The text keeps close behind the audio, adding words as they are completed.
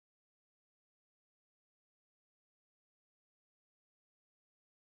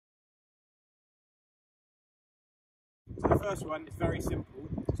first one is very simple.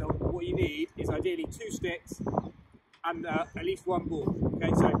 So what you need is ideally 2 sticks and at least 1 ball.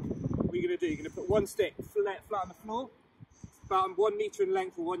 Okay, so what you're going to do, you're going to put 1 stick flat on the floor, about 1 metre in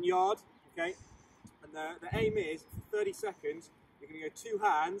length or 1 yard. Okay, and the aim is for 30 seconds, you're going to go 2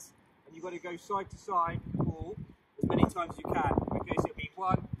 hands and you've got to go side to side the ball as many times as you can. Okay, so it'll be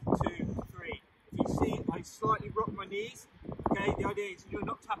 1, 2, 3. If you see, I slightly rock my knees. Okay, the idea is you're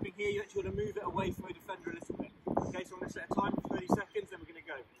not tapping here, you actually want to move it away from the defender a little bit. Okay, so I'm going to set a time for 30 seconds, then we're going to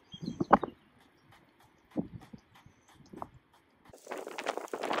go.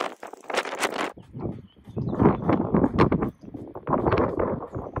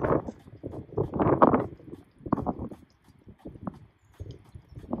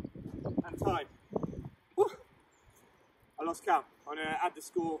 And time. Woo. I lost count. I'm going to add the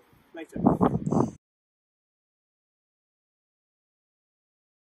score later.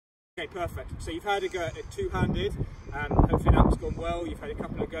 Okay, perfect. So you've had a go at it two-handed, and hopefully that's gone well. You've had a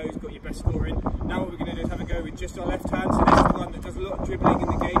couple of goes, got your best score in. Now what we're going to do is have a go with just our left hand. So this is the one that does a lot of dribbling in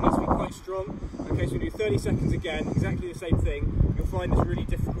the game, needs to be quite strong. Okay, so we do 30 seconds again, exactly the same thing. You'll find this really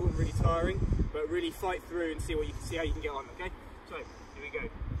difficult and really tiring, but really fight through and see how you can get on. Okay, so here we go.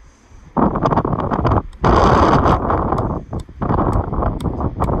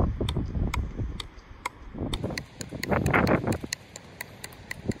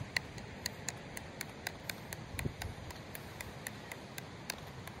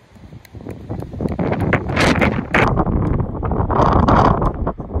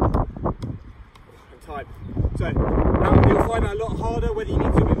 So now you'll find that a lot harder, whether you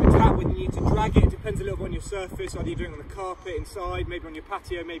need to do a bit of a tap, whether you need to drag it. It depends a little bit on your surface, either you're doing it on the carpet inside, maybe on your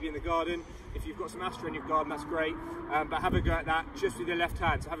patio, maybe in the garden. If you've got some Astra in your garden, that's great, but have a go at that just with your left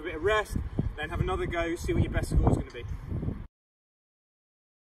hand. So have a bit of rest, then have another go, see what your best score is going to be.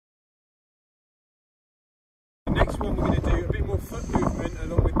 The next one we're going to do a bit more foot movement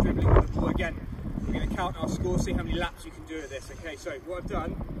along with dribbling with the ball again. We're going to count our score, see how many laps you can do at this. Okay, so what I've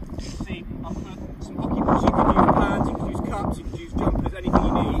done, you can see I've put some hockey balls. You can use pads, you can use cups, you can use jumpers, anything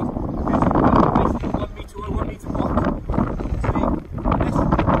you need. Okay, so basically 1 metre or 1 metre block. See, this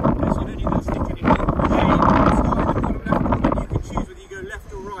you don't need that stick anymore. Again, start in the bottom left corner, you can choose whether you go left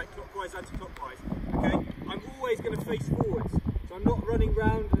or right, clockwise, anti-clockwise. Okay, I'm always going to face forwards, so I'm not running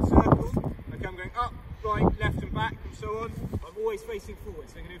round in a circle. Okay, I'm going up, right, left and back and so on. I'm always facing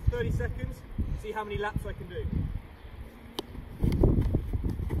forwards. So I'm going to do 30 seconds. See how many laps I can do.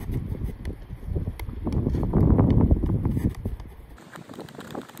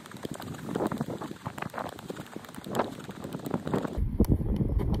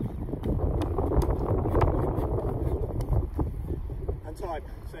 And time.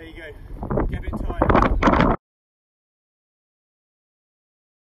 So there you go. Get a bit tired.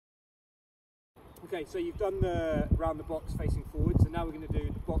 Okay, so you've done the round the box facing forward, so now we're going to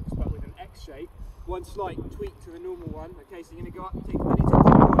do the box but with an X shape. One slight tweak to the normal one. Okay, so you're going to go up and take 30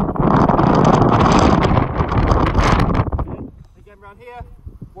 touches. Again round here,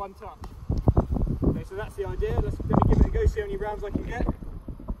 1 touch. Okay, so that's the idea. Let me give it a go, see how many rounds I can get.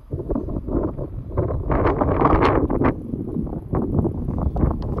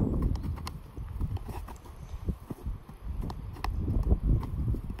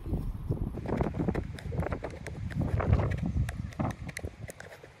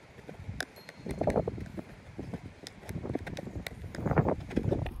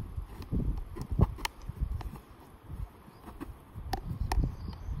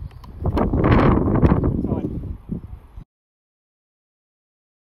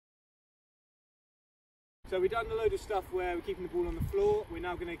 So we've done a load of stuff where we're keeping the ball on the floor. We're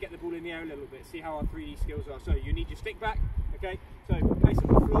now going to get the ball in the air a little bit, see how our 3D skills are. So you need your stick back, okay? So place it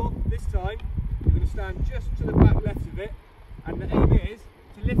on the floor. This time you're going to stand just to the back left of it, and the aim is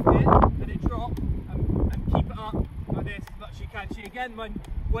to lift it, let it drop, and keep it up like this as much as you can. See, again, my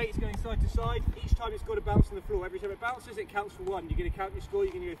weight is going side to side. Each time it's got to bounce on the floor. Every time it bounces, it counts for 1. You're going to count your score.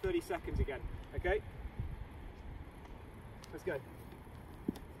 You're going to go 30 seconds again, okay? Let's go.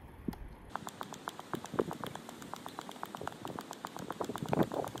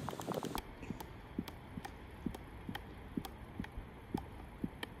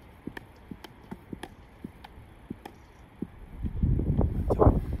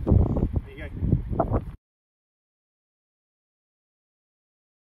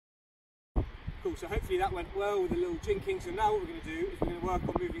 Cool, so hopefully that went well with a little jinking. So now what we're going to do is we're going to work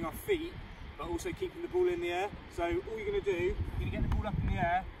on moving our feet, but also keeping the ball in the air. So all you're going to do, you're going to get the ball up in the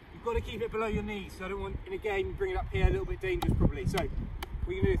air. You've got to keep it below your knees, so I don't want, in a game, bring it up here, a little bit dangerous probably. So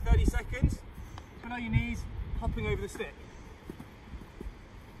we're going to do 30 seconds, below your knees, hopping over the stick.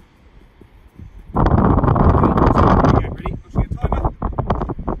 Okay, so here we go, ready?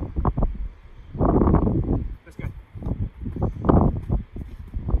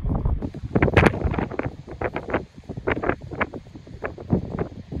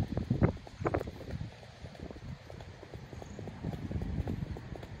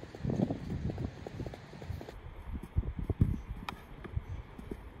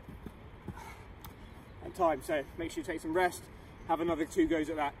 and time. So make sure you take some rest, have another 2 goes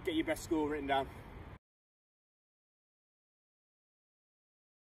at that, get your best score written down.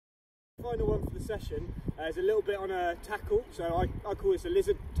 Final one for the session is a little bit on a tackle. So I call this a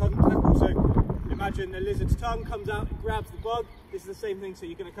lizard tongue tackle. So imagine the lizard's tongue comes out and grabs the bug. This is the same thing. So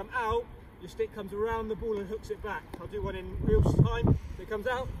you're going to come out, your stick comes around the ball and hooks it back. I'll do one in real time. So it comes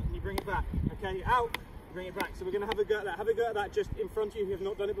out and you bring it back. Okay, out, bring it back. So we're going to have a go at that. Have a go at that just in front of you if you have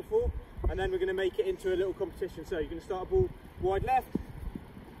not done it before. And then we're going to make it into a little competition. So you're going to start a ball wide left,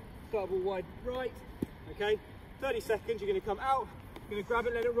 start a ball wide right. Okay, 30 seconds. You're going to come out. You're going to grab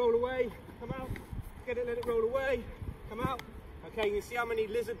it, let it roll away, come out, get it, let it roll away, come out. Okay, you can see how many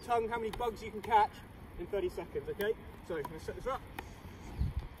lizard tongue, how many bugs you can catch in 30 seconds, okay? So I'm going to set this up.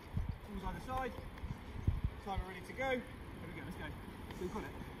 Balls either side. Timer ready to go. Here we go, let's go. So you've got it.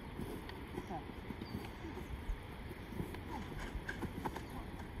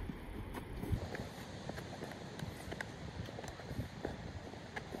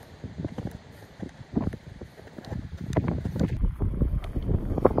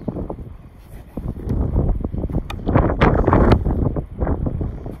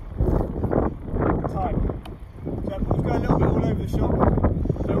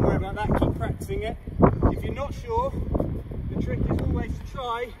 It. If you're not sure, the trick is always to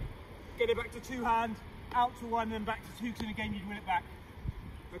try, get it back to 2 hands, out to 1, then back to 2, because in a game you'd win it back.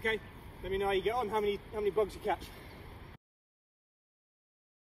 Okay, let me know how you get on, how many bugs you catch.